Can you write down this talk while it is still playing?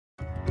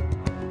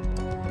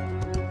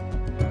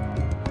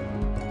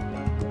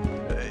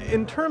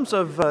In terms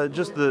of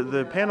just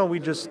the panel we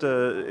just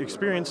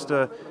experienced,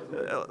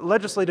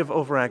 legislative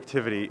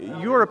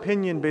overactivity, your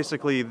opinion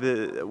basically,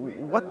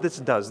 what this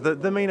does,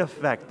 the main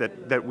effect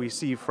that we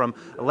see from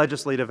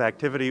legislative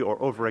activity or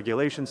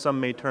overregulation, some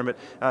may term it,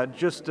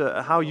 just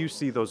how you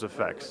see those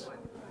effects.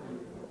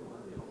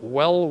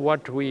 Well,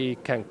 what we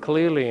can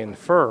clearly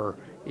infer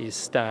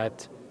is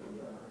that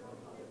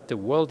the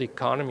world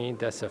economy,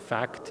 that's a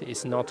fact,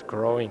 is not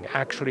growing.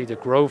 Actually, the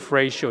growth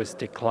ratio is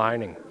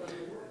declining.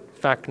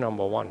 Fact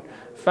number one.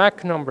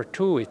 Fact number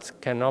two, it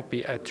cannot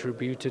be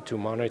attributed to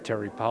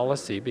monetary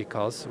policy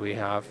because we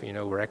have,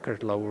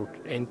 record low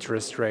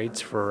interest rates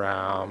for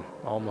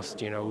almost,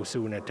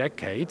 soon a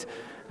decade,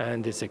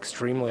 and it's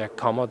extremely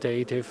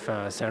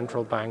accommodative.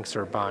 Central banks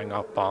are buying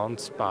up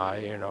bonds by,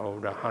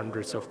 the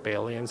hundreds of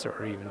billions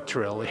or even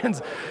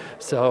trillions.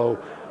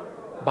 So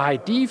by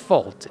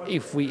default,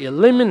 if we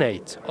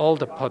eliminate all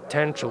the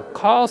potential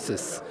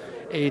causes,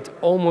 it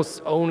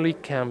almost only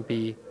can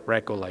be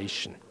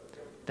regulation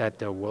that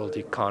the world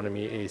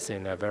economy is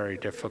in a very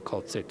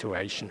difficult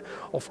situation.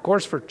 Of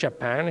course, for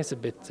Japan, it's a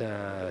bit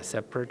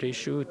separate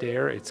issue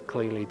there. It's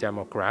clearly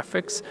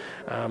demographics.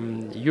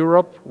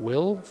 Europe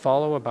will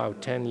follow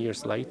about 10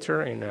 years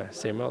later in a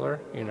similar,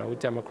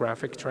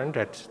 demographic trend.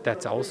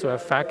 That's also a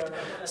fact.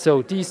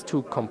 So these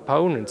two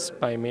components,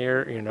 by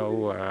mere,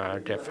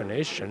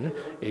 definition,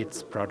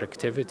 it's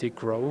productivity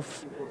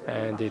growth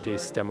and it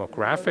is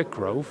demographic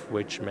growth,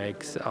 which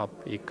makes up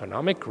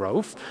economic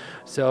growth.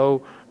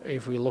 So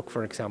if we look,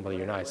 for example, the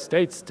United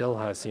States still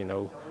has,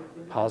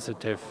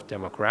 positive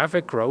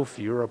demographic growth,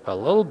 Europe a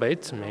little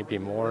bit, maybe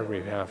more,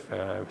 we have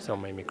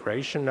some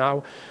immigration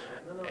now.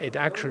 It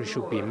actually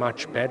should be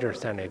much better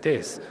than it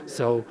is.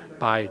 So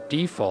by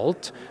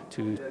default,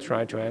 to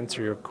try to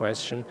answer your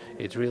question,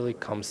 it really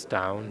comes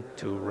down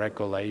to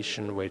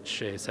regulation,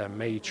 which is a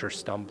major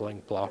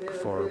stumbling block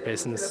for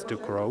business to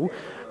grow,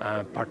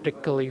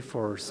 particularly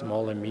for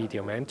small and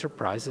medium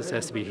enterprises.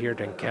 As we heard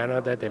in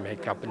Canada, they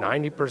make up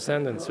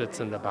 90%, and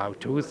Switzerland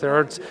about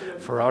 2/3.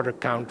 For other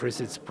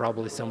countries, it's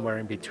probably somewhere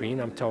in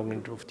between. I'm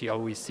talking of the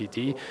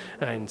OECD.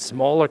 In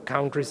smaller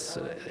countries,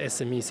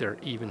 SMEs are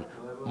even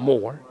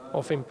more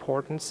of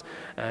importance,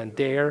 and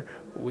there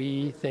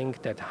we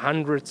think that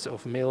hundreds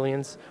of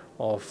millions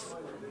of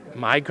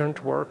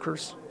migrant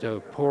workers, the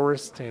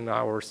poorest in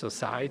our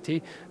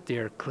society, they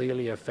are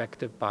clearly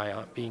affected by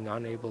being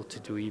unable to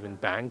do even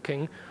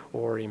banking.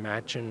 Or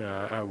imagine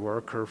a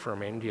worker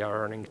from India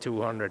earning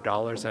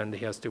 $200 and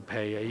he has to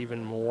pay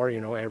even more,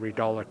 every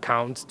dollar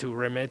counts to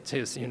remit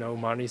his,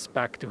 monies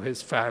back to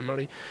his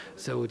family.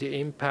 So the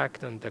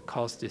impact and the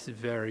cost is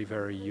very,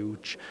 very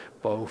huge,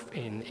 both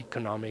in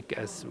economic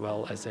as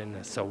well as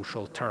in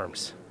social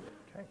terms.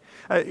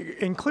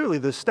 And clearly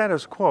the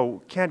status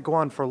quo can't go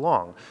on for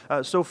long.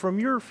 So from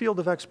your field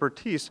of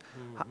expertise,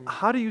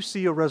 how do you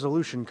see a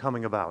resolution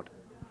coming about?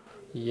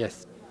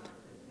 Yes.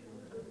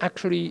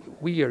 Actually,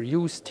 we are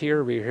used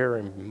here, we're here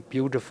in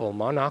beautiful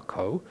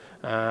Monaco,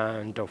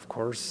 and of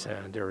course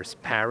there is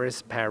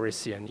Paris.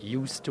 Parisian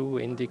used to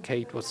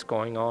indicate what's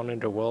going on in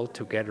the world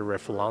together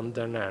with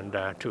London and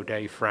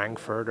today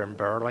Frankfurt and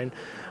Berlin.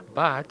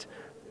 But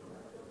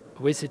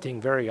visiting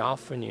very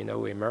often,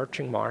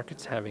 emerging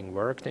markets, having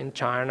worked in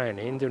China and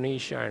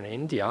Indonesia and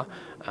India,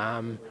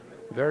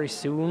 very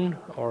soon,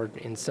 or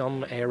in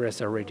some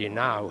areas already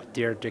now,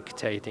 they're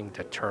dictating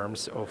the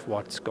terms of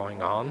what's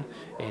going on.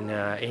 In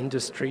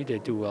industry, they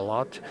do a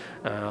lot.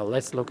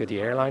 Let's look at the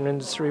airline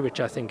industry,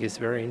 which I think is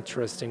very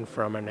interesting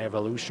from an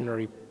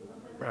evolutionary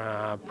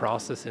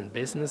process in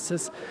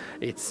businesses.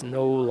 It's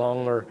no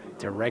longer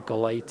the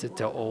regulated,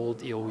 the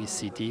old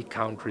OECD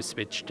countries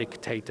which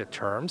dictate the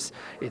terms.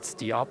 It's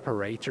the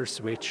operators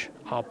which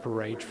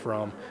operate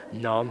from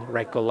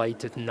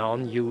non-regulated,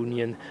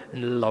 non-union,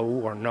 low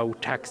or no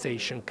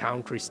taxation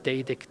countries.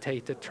 They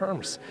dictate the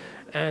terms.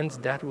 And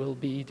that will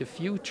be the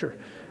future.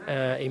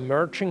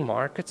 Emerging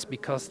markets,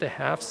 because they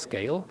have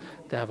scale,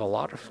 they have a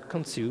lot of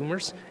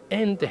consumers,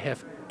 and they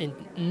have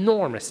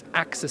enormous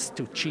access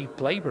to cheap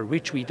labor,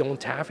 which we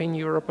don't have in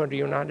Europe or the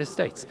United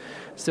States.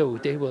 So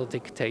they will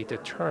dictate the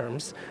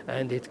terms,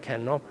 and it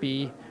cannot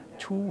be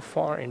too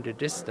far in the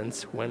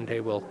distance when they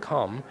will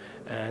come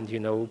and,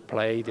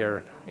 play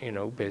their,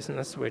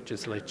 business, which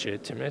is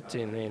legitimate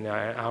in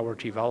our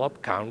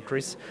developed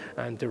countries,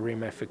 and the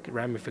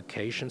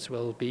ramifications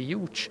will be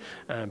huge.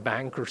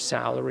 Banker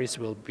salaries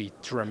will be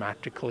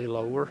dramatically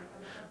lower,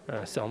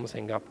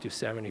 something up to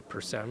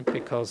 70%,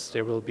 because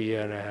there will be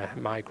a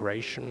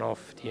migration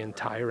of the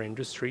entire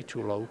industry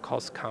to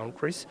low-cost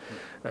countries,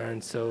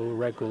 and so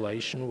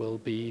regulation will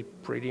be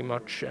pretty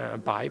much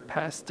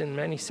bypassed in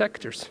many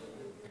sectors.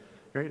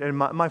 Great. And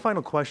my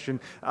final question,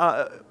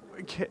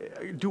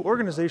 do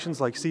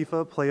organizations like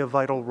CIFA play a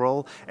vital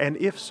role? And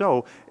if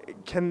so,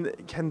 can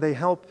they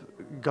help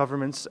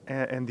governments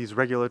and these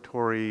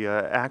regulatory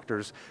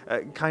actors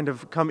kind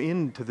of come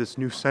into this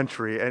new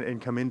century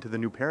and come into the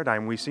new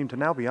paradigm we seem to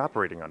now be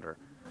operating under?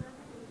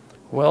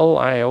 Well,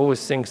 I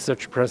always think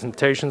such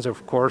presentations,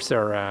 of course,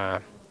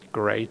 are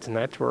great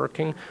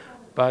networking.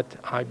 but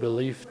I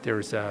believe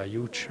there's a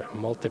huge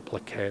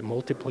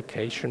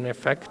multiplication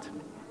effect.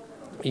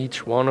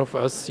 Each one of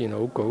us,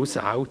 goes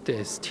out,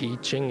 is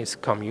teaching, is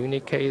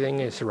communicating,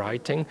 is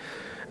writing,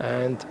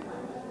 and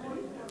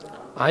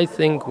I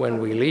think when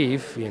we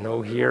leave,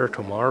 here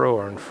tomorrow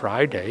or on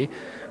Friday,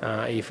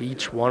 if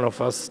each one of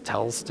us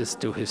tells this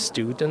to his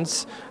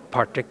students,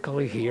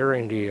 particularly here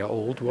in the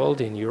old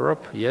world in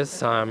Europe,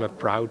 yes, I'm a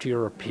proud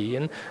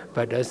European,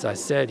 but as I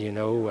said,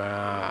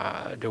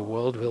 the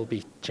world will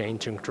be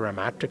changing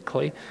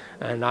dramatically,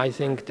 and I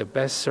think the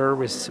best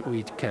service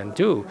we can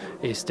do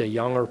is the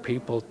younger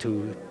people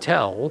to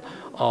tell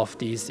of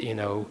these,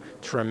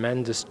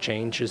 tremendous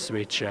changes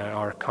which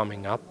are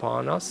coming up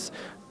on us.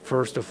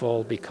 First of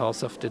all,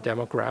 because of the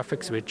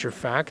demographics, which are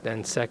fact,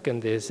 and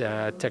second is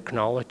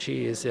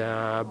technology is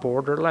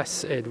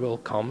borderless. It will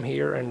come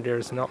here, and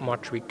there's not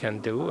much we can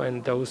do.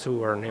 And those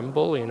who are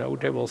nimble,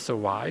 they will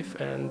survive,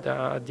 and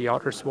the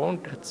others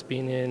won't. It's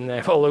been in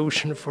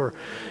evolution for,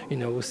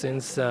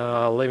 since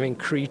living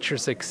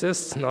creatures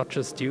exist, not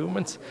just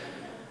humans.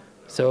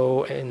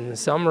 So in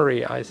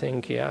summary, I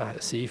think,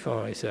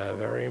 CIFA is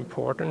very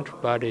important,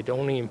 but it's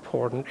only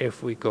important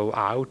if we go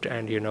out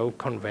and,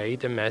 convey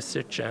the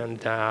message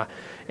and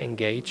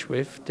engage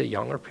with the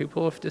younger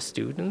people, of the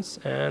students,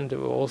 and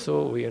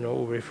also,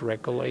 with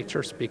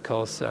regulators,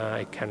 because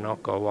it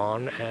cannot go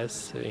on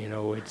as,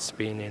 it's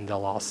been in the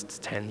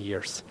last 10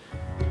 years.